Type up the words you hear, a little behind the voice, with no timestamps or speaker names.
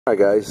Alright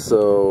guys,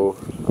 so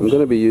I'm going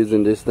to be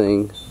using this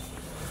thing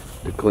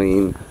to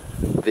clean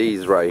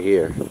these right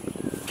here.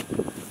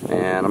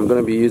 And I'm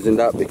going to be using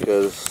that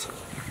because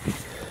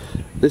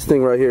this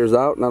thing right here is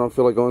out and I don't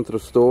feel like going to the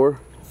store.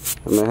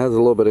 I mean, it has a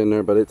little bit in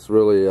there, but it's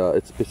really,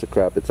 it's a piece of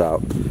crap. It's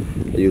out.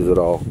 I use it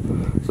all.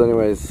 So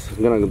anyways,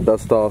 I'm going to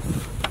dust off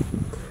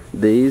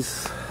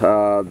these.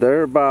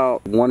 They're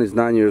about, one is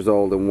 9 years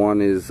old and one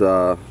is,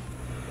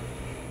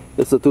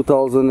 it's a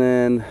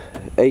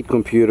 2008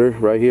 computer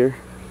right here.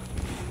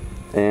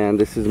 And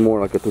this is more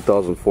like a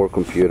 2004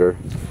 computer,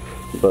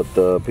 but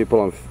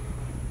people I'll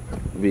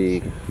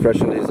be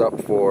freshening these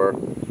up for,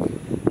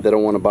 they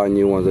don't want to buy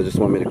new ones. They just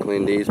want me to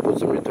clean these, put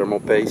some thermal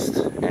paste,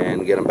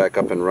 and get them back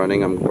up and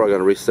running. I'm probably going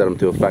to reset them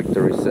to a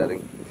factory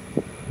setting.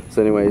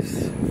 So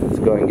anyways, let's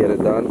go ahead and get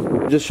it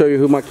done. Just show you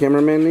who my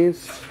cameraman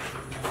is.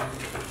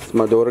 It's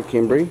my daughter,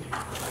 Kimberly.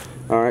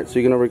 Alright, so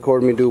you're going to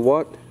record me do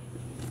what?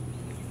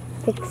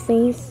 Fix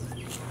these.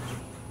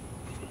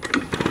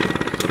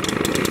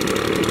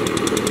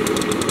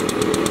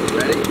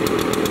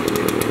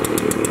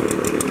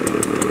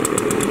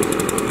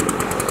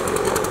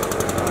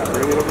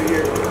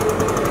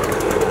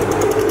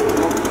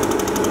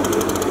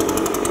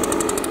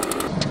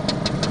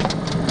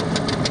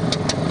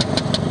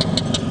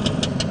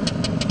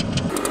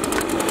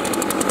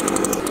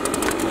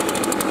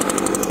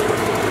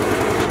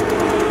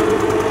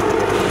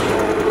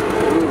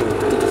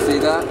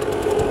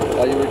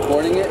 Are you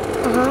recording it?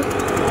 Uh-huh.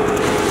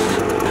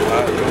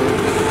 Alright, you want to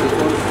use this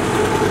one?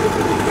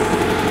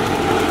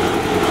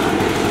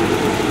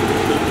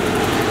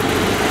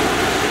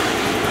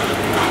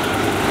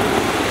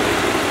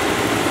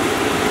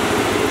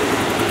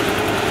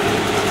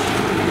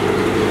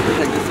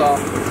 Take this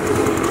off.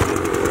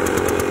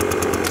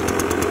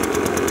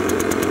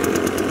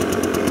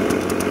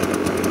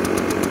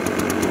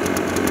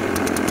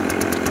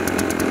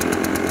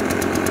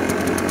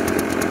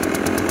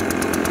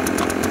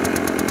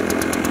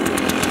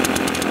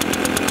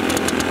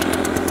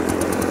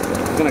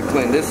 I'm gonna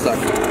clean this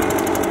sucker.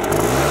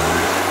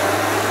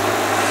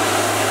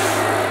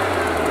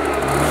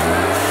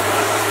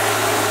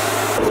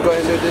 Let's go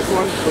ahead and do this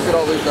one. Look at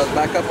all these dust.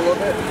 Back up a little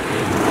bit.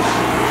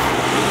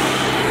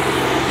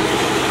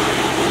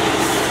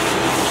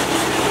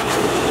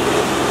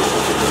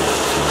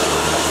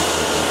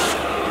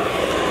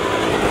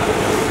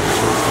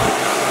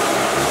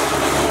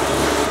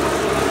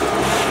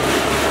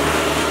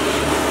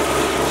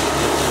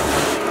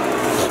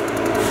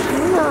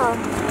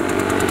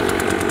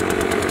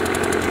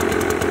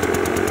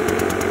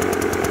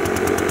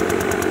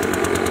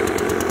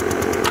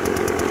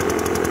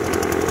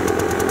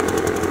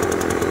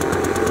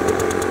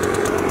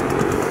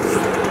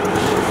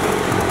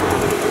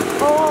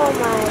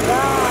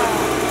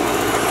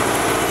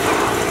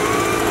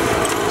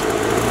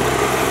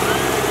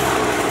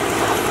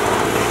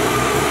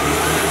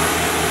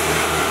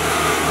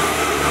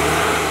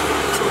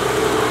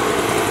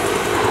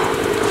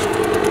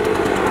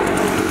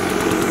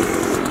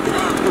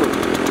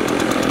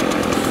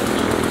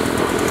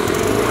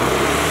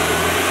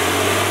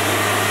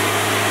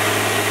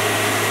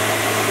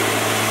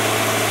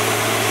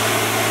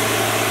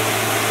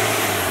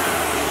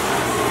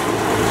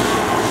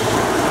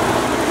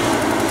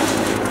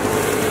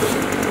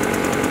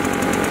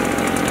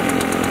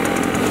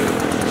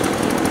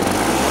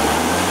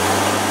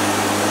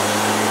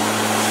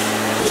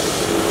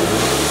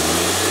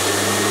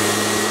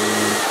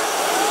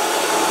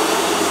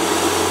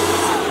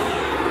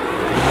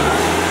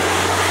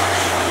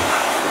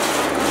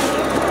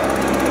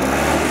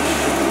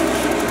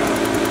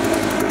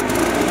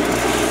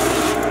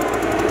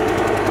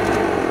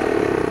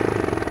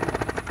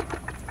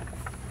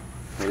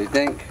 What do you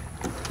think?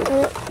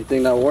 You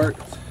think that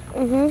worked?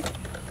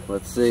 Mm-hmm.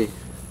 Let's see.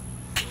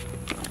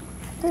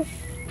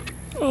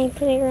 I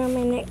put it around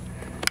my neck.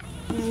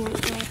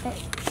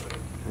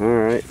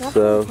 Alright,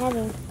 so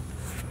heavy.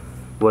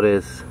 What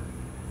is?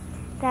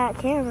 That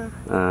camera.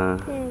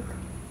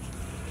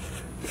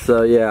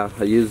 So yeah,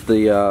 I used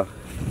the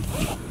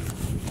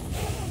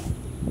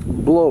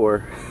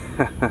blower.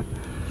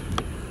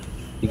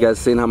 You guys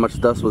seen how much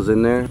dust was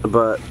in there?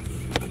 But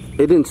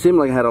it didn't seem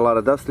like it had a lot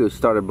of dust till it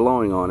started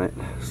blowing on it.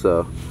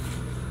 So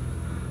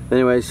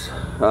anyways,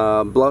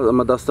 I'm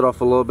gonna dust it off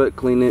a little bit,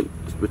 clean it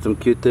with some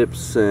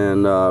Q-tips,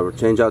 and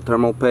change out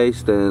thermal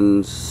paste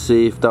and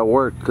see if that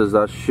worked, because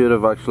that should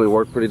have actually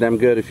worked pretty damn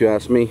good if you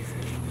ask me.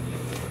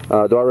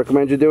 Do I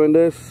recommend you doing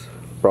this?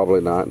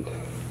 Probably not,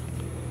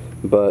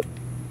 but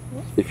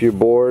if you're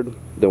bored,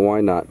 then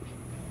why not?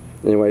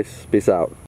 Anyways, peace out.